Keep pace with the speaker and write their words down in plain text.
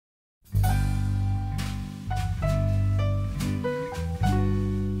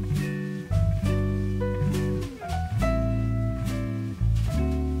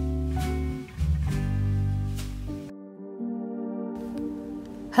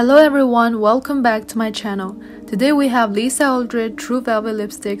Hello everyone, welcome back to my channel. Today we have Lisa Eldridge True Velvet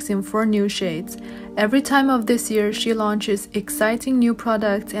lipsticks in 4 new shades. Every time of this year, she launches exciting new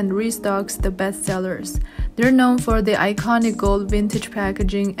products and restocks the bestsellers. They're known for the iconic gold vintage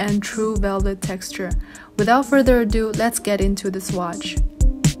packaging and true velvet texture. Without further ado, let's get into the swatch.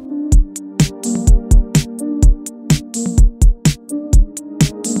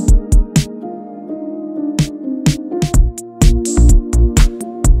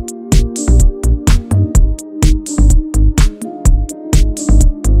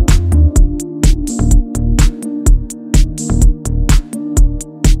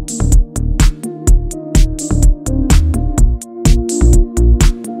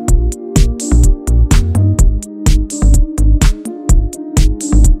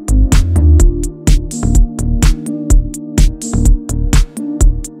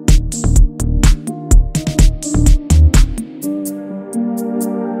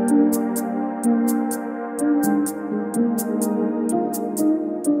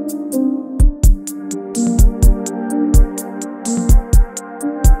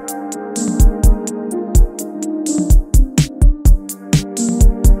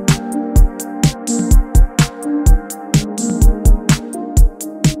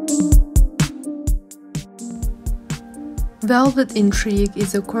 Velvet Intrigue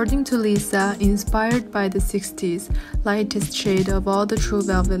is, according to Lisa, inspired by the 60s lightest shade of all the true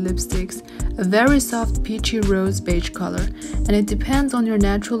velvet lipsticks, a very soft peachy rose beige color, and it depends on your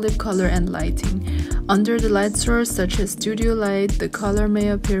natural lip color and lighting. Under the light source such as studio light, the color may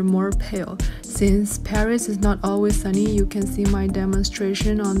appear more pale. Since Paris is not always sunny, you can see my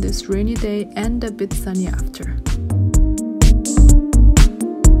demonstration on this rainy day and a bit sunny after.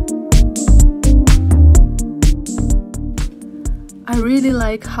 I really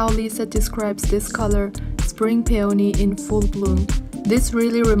like how Lisa describes this color, Spring Peony in full bloom. This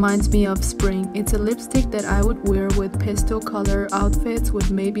really reminds me of spring. It's a lipstick that I would wear with pastel color outfits with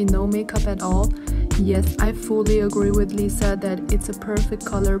maybe no makeup at all. Yes, I fully agree with Lisa that it's a perfect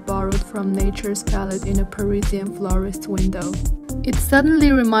color borrowed from nature's palette in a Parisian florist window. It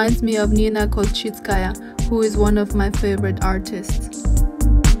suddenly reminds me of Nina Kolchitskaya, who is one of my favorite artists.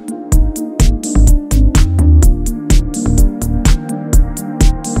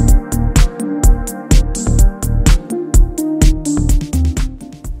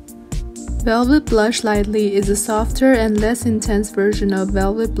 Velvet Blush Lightly is a softer and less intense version of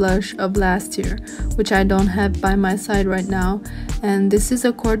Velvet Blush of last year, which I don't have by my side right now, and this is,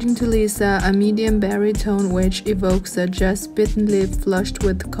 according to Lisa, a medium berry tone which evokes a just bitten lip flushed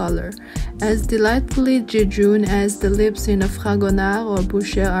with color. As delightfully jejune as the lips in a Fragonard or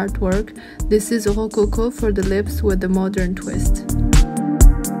Boucher artwork, this is Rococo for the lips with a modern twist.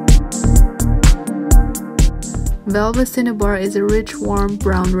 Velvet Cinnabar is a rich, warm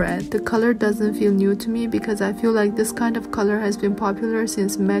brown red. The color doesn't feel new to me because I feel like this kind of color has been popular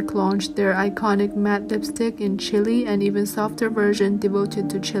since MAC launched their iconic matte lipstick in chili and even softer version devoted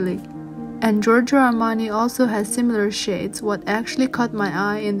to chili. And Giorgio Armani also has similar shades. What actually caught my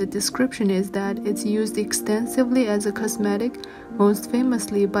eye in the description is that it's used extensively as a cosmetic, most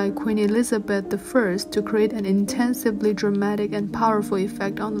famously by Queen Elizabeth I, to create an intensively dramatic and powerful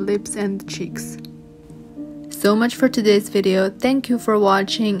effect on the lips and the cheeks. So much for today's video. Thank you for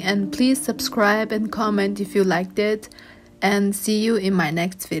watching, and please subscribe and comment if you liked it, and see you in my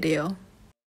next video.